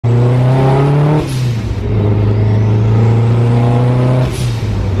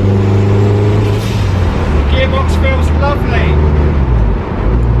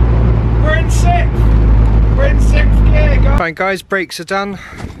guys, brakes are done.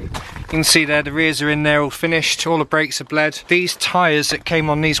 You can see there the rears are in there all finished, all the brakes are bled. These tyres that came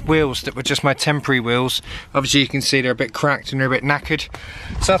on these wheels that were just my temporary wheels, obviously you can see they're a bit cracked and they're a bit knackered.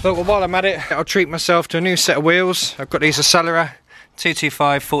 So I thought, well, while I'm at it, I'll treat myself to a new set of wheels. I've got these Accelera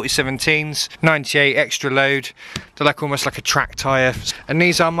 225 4017s, 98 extra load. They're like almost like a track tyre. And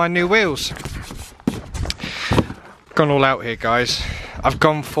these are my new wheels. Gone all out here, guys. I've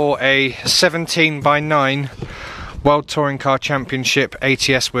gone for a 17x9 World Touring Car Championship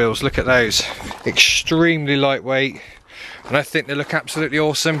ATS wheels. Look at those. Extremely lightweight, and I think they look absolutely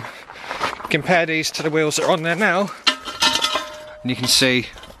awesome. Compare these to the wheels that are on there now, and you can see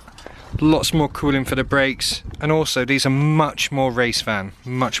lots more cooling for the brakes, and also these are much more Racevan.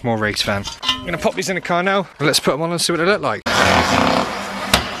 Much more Racevan. I'm going to pop these in the car now, and let's put them on and see what they look like.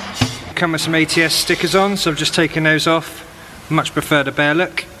 Come with some ATS stickers on, so I've just taken those off. Much prefer the bare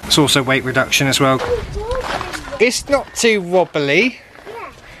look. It's also weight reduction as well. It's not too wobbly.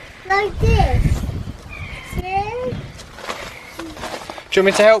 Yeah, like this. See? Do you want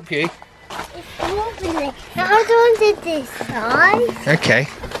me to help you? It's wobbly. I don't want this side. Okay.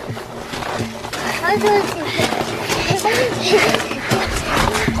 I don't want this.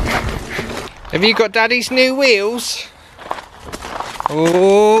 Have you got Daddy's new wheels?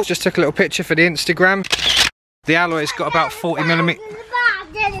 Oh, just took a little picture for the Instagram. The alloy's got about 40mm.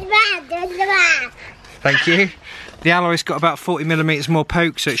 Thank you. The alloy's got about 40mm more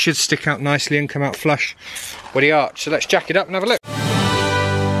poke, so it should stick out nicely and come out flush with the arch. So let's jack it up and have a look.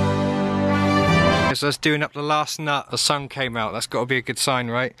 As I was doing up the last nut, the sun came out. That's got to be a good sign,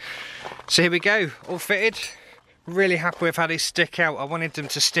 right? So here we go, all fitted. Really happy with how they stick out. I wanted them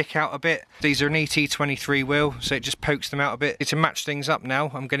to stick out a bit. These are an ET23 wheel, so it just pokes them out a bit. To match things up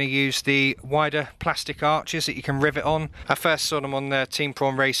now, I'm going to use the wider plastic arches that you can rivet on. I first saw them on the Team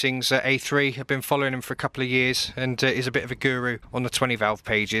Prawn Racing's A3. I've been following him for a couple of years, and is a bit of a guru on the 20 valve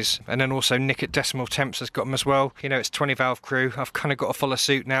pages. And then also Nick at Decimal Temps has got them as well. You know, it's 20 valve crew. I've kind of got to follow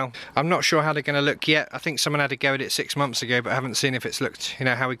suit now. I'm not sure how they're going to look yet. I think someone had a go at it 6 months ago, but I haven't seen if it's looked, you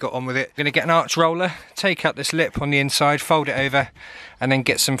know, how we got on with it. I'm going to get an arch roller, take out this lip on the inside, fold it over, and then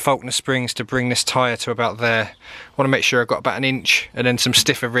get some Faulkner springs to bring this tyre to about there. I want to make sure I've got about 1 inch, and then some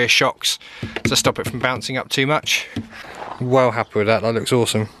stiffer rear shocks to stop it from bouncing up too much. Well happy with that, that looks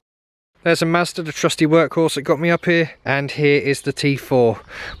awesome. There's a Mazda, the trusty workhorse that got me up here, and here is the T4.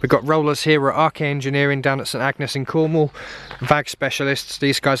 We've got rollers here at RRR Engineering down at St Agnes in Cornwall. VAG specialists,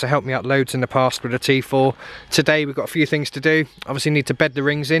 these guys have helped me out loads in the past with the T4. Today we've got a few things to do. Obviously need to bed the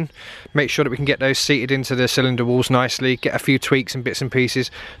rings in, make sure that we can get those seated into the cylinder walls nicely, get a few tweaks and bits and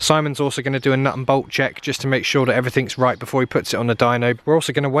pieces. Simon's also going to do a nut and bolt check just to make sure that everything's right before he puts it on the dyno. We're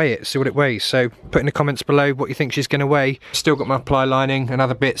also going to weigh it, see what it weighs, so put in the comments below what you think she's going to weigh. Still got my ply lining and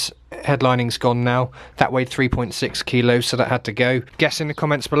other bits. Headlining's gone now. That weighed 3.6 kilos, so that had to go. Guess in the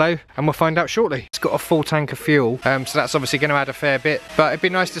comments below and we'll find out shortly. It's got a full tank of fuel, so that's obviously going to add a fair bit, but it'd be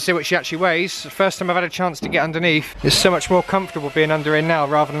nice to see what she actually weighs. First time I've had a chance to get underneath. It's so much more comfortable being under here now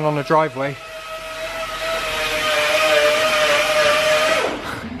rather than on the driveway.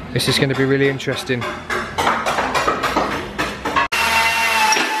 This is going to be really interesting.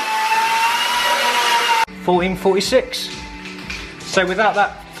 $14.46. So without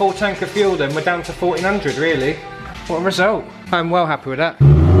that full tank of fuel then we're down to 1400 really. What a result. I'm well happy with that.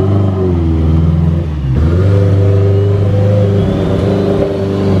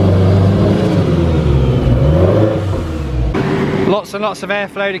 Lots and lots of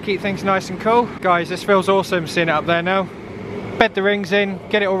airflow to keep things nice and cool. Guys, this feels awesome seeing it up there now. Bed the rings in,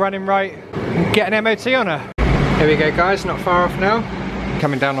 get it all running right, and get an MOT on her. Here we go guys, not far off now.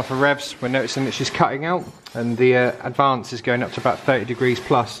 Coming down off of revs, we're noticing that she's cutting out and the advance is going up to about 30 degrees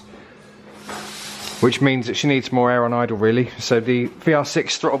plus, which means that she needs more air on idle really. So the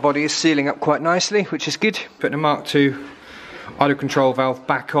VR6 throttle body is sealing up quite nicely, which is good. Putting a Mark II idle control valve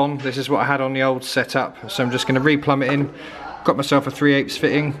back on. This is what I had on the old setup, so I'm just going to replumb it in. Got myself a 3/8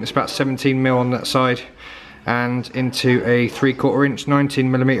 fitting, it's about 17mm on that side, and into a 3/4 inch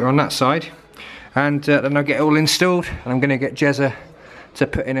 19mm on that side. And then I'll get it all installed, and I'm going to get Jezza to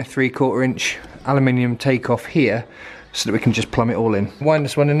put in a 3/4 inch aluminium takeoff here so that we can just plumb it all in. Wind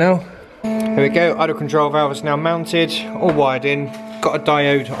this one in now. Here we go, idle control valve is now mounted, all wired in. Got a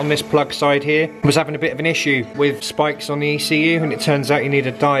diode on this plug side here. Was having a bit of an issue with spikes on the ECU, and it turns out you need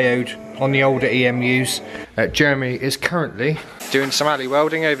a diode on the older EMUs. Jeremy is currently doing some alley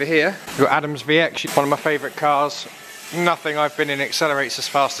welding over here. We've got Adam's VX, one of my favourite cars. Nothing I've been in accelerates as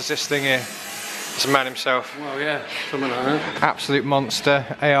fast as this thing here. It's a man himself. Well, yeah, something like that. Absolute monster,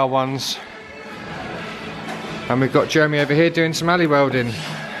 AR1s. And we've got Jeremy over here doing some alley welding.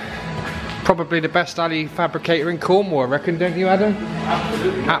 Probably the best alley fabricator in Cornwall, I reckon, don't you, Adam?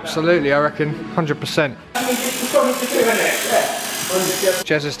 Absolutely, I reckon, 100%.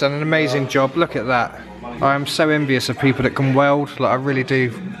 Grzes has done an amazing job, look at that. I am so envious of people that can weld, like I really do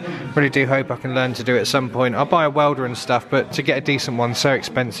hope I can learn to do it at some point. I'll buy a welder and stuff, but to get a decent one, so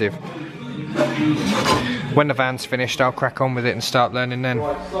expensive. When the van's finished, I'll crack on with it and start learning then.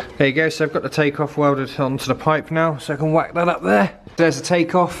 There you go, so I've got the takeoff welded onto the pipe now, so I can whack that up there. There's a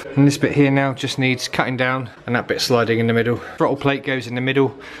takeoff, and this bit here now just needs cutting down, and that bit sliding in the middle. Throttle plate goes in the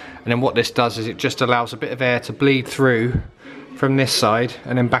middle, and then what this does is it just allows a bit of air to bleed through from this side,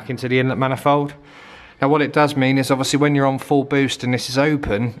 and then back into the inlet manifold. Now what it does mean is obviously when you're on full boost and this is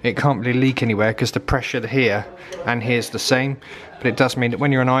open, it can't really leak anywhere because the pressure here and here's the same. But it does mean that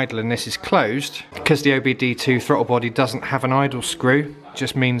when you're on idle and this is closed, because the OBD2 throttle body doesn't have an idle screw, it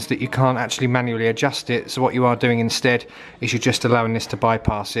just means that you can't actually manually adjust it. So what you are doing instead is you're just allowing this to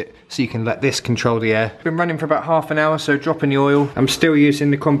bypass it, so you can let this control the air. Been running for about half an hour, so dropping the oil. I'm still using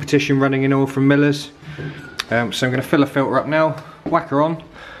the competition running in oil from Miller's. So I'm going to fill a filter up now, whack her on,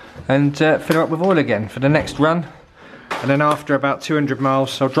 and fill her up with oil again for the next run. And then after about 200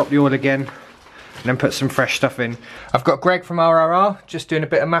 miles I'll drop the oil again and then put some fresh stuff in. I've got Greg from RRR just doing a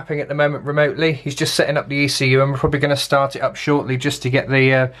bit of mapping at the moment remotely. He's just setting up the ECU and we're probably going to start it up shortly just to get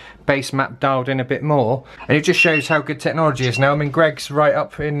the base map dialed in a bit more. And it just shows how good technology is now. I mean, Greg's right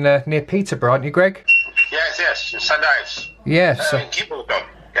up in near Peterborough, aren't you, Greg? Yes, Sundials. Yeah, so,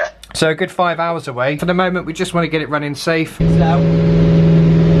 Yeah. so a good 5 hours away. For the moment we just want to get it running safe.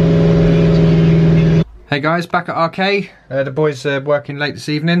 Hey guys, back at RK. The boys are working late this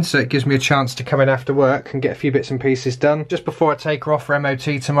evening, so it gives me a chance to come in after work and get a few bits and pieces done. Just before I take her off for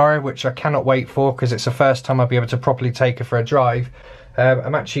MOT tomorrow, which I cannot wait for because it's the first time I'll be able to properly take her for a drive.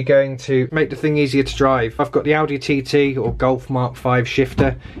 I'm actually going to make the thing easier to drive. I've got the Audi TT or Golf Mark 5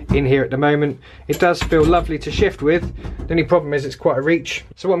 shifter in here at the moment. It does feel lovely to shift with. The only problem is it's quite a reach.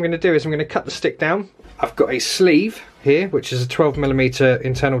 So what I'm going to do is I'm going to cut the stick down. I've got a sleeve here, which is a 12mm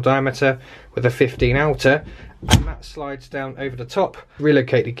internal diameter with a 15 outer, and that slides down over the top.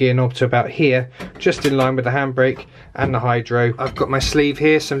 Relocate the gear knob to about here, just in line with the handbrake and the hydro. I've got my sleeve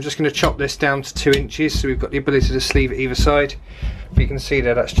here, so I'm just going to chop this down to 2 inches, so we've got the ability to sleeve at either side. You can see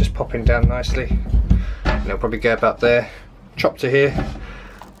there, that's just popping down nicely. And it'll probably go about there, chop to here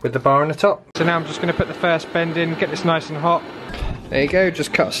with the bar on the top. So now I'm just going to put the first bend in, get this nice and hot. There you go,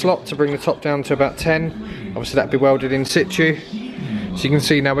 just cut a slot to bring the top down to about 10. Obviously that'd be welded in situ. So you can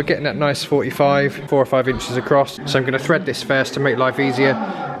see now we're getting that nice 45, 4 or 5 inches across. So I'm going to thread this first to make life easier.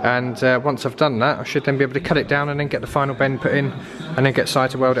 And once I've done that, I should then be able to cut it down and then get the final bend put in and then get Si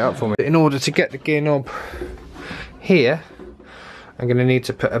to weld it up for me. In order to get the gear knob here, I'm going to need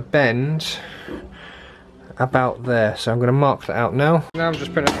to put a bend about there, so I'm going to mark that out now. Now I'm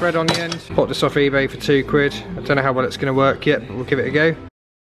just putting a thread on the end. Bought this off eBay for £2. I don't know how well it's going to work yet, but we'll give it a go.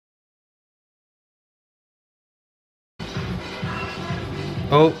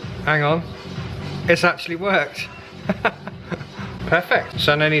 Oh, hang on, it's actually worked. Perfect.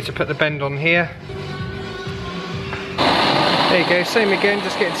 So now I need to put the bend on here. There you go, same again,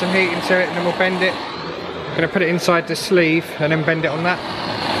 just getting some heat into it and then we'll bend it. I'm going to put it inside the sleeve and then bend it on that.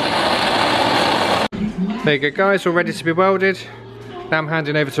 There you go guys, all ready to be welded. Now I'm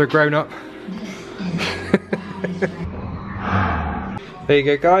handing over to a grown-up. There you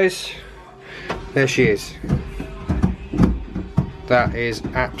go guys, there she is. That is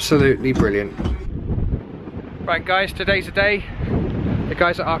absolutely brilliant. Right guys, today's the day. The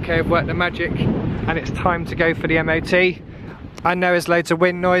guys at RK have worked the magic and it's time to go for the MOT. I know there's loads of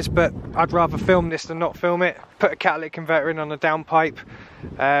wind noise, but I'd rather film this than not film it. Put a catalytic converter in on the downpipe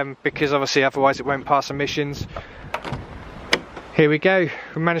because obviously otherwise it won't pass emissions. Here we go.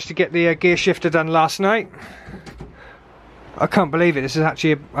 We managed to get the gear shifter done last night. I can't believe it. This is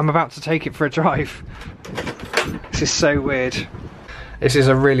actually, I'm about to take it for a drive. This is so weird. This is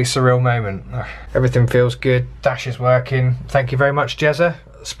a really surreal moment. Everything feels good. Dash is working. Thank you very much, Jezza.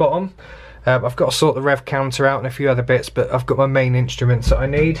 Spot on. I've got to sort the rev counter out and a few other bits, but I've got my main instruments that I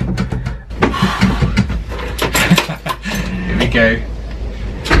need. Here we go.